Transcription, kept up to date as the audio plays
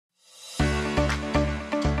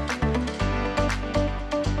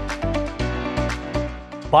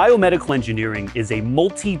Biomedical engineering is a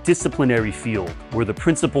multidisciplinary field where the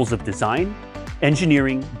principles of design,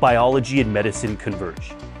 engineering, biology, and medicine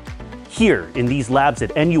converge. Here, in these labs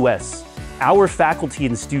at NUS, our faculty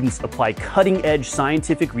and students apply cutting-edge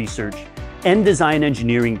scientific research and design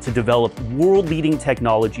engineering to develop world-leading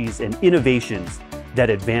technologies and innovations that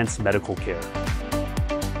advance medical care.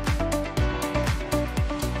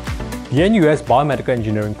 The NUS Biomedical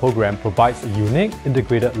Engineering program provides a unique,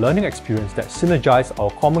 integrated learning experience that synergizes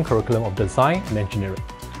our common curriculum of design and engineering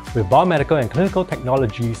with biomedical and clinical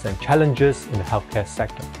technologies and challenges in the healthcare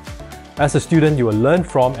sector. As a student, you will learn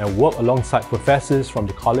from and work alongside professors from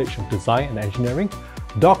the College of Design and Engineering,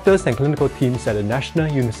 doctors and clinical teams at the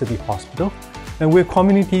National University Hospital, and with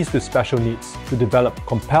communities with special needs to develop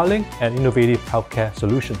compelling and innovative healthcare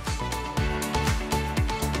solutions.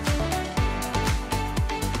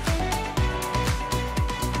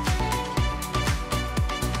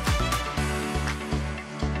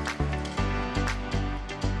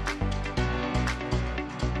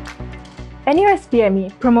 NUS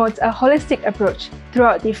BME promotes a holistic approach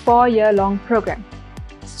throughout the 4-year-long program.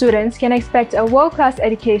 Students can expect a world-class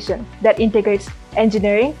education that integrates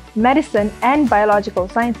engineering, medicine, and biological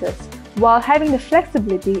sciences, while having the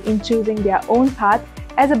flexibility in choosing their own path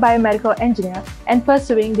as a biomedical engineer and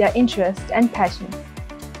pursuing their interests and passions.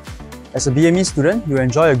 As a BME student, you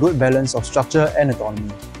enjoy a good balance of structure and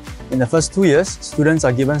autonomy. In the first 2 years, students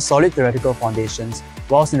are given solid theoretical foundations,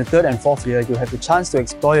 whilst in the 3rd and 4th year, you have the chance to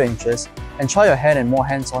explore your interests and try your hand at more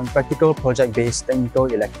hands-on practical project-based technical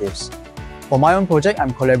electives. For my own project,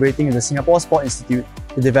 I'm collaborating with the Singapore Sport Institute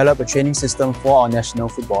to develop a training system for our national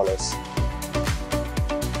footballers.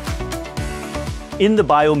 In the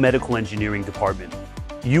Biomedical Engineering department,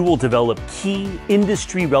 you will develop key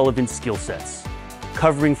industry-relevant skill sets,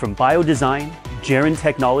 covering from biodesign, germ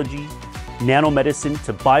technology, nanomedicine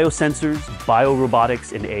to biosensors,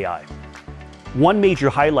 biorobotics, and AI. One major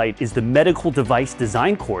highlight is the medical device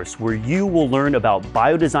design course, where you will learn about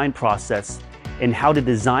biodesign process and how to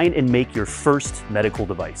design and make your first medical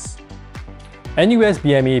device. NUS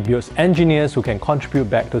BME builds engineers who can contribute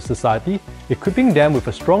back to society, equipping them with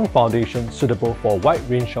a strong foundation suitable for a wide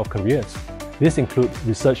range of careers. These include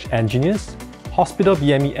research engineers, hospital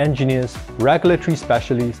BME engineers, regulatory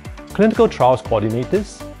specialists, clinical trials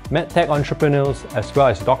coordinators, medtech entrepreneurs, as well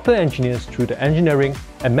as doctor engineers through the engineering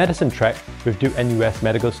and medicine track with Duke NUS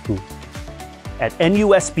Medical School. At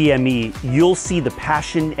NUS BME, you'll see the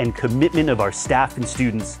passion and commitment of our staff and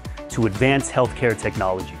students to advance healthcare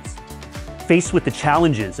technologies. Faced with the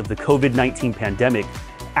challenges of the COVID-19 pandemic,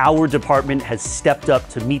 our department has stepped up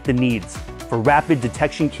to meet the needs for rapid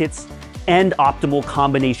detection kits and optimal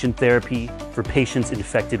combination therapy for patients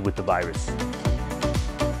infected with the virus.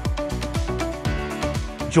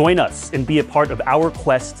 Join us and be a part of our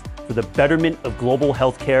quest for the betterment of global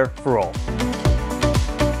healthcare for all.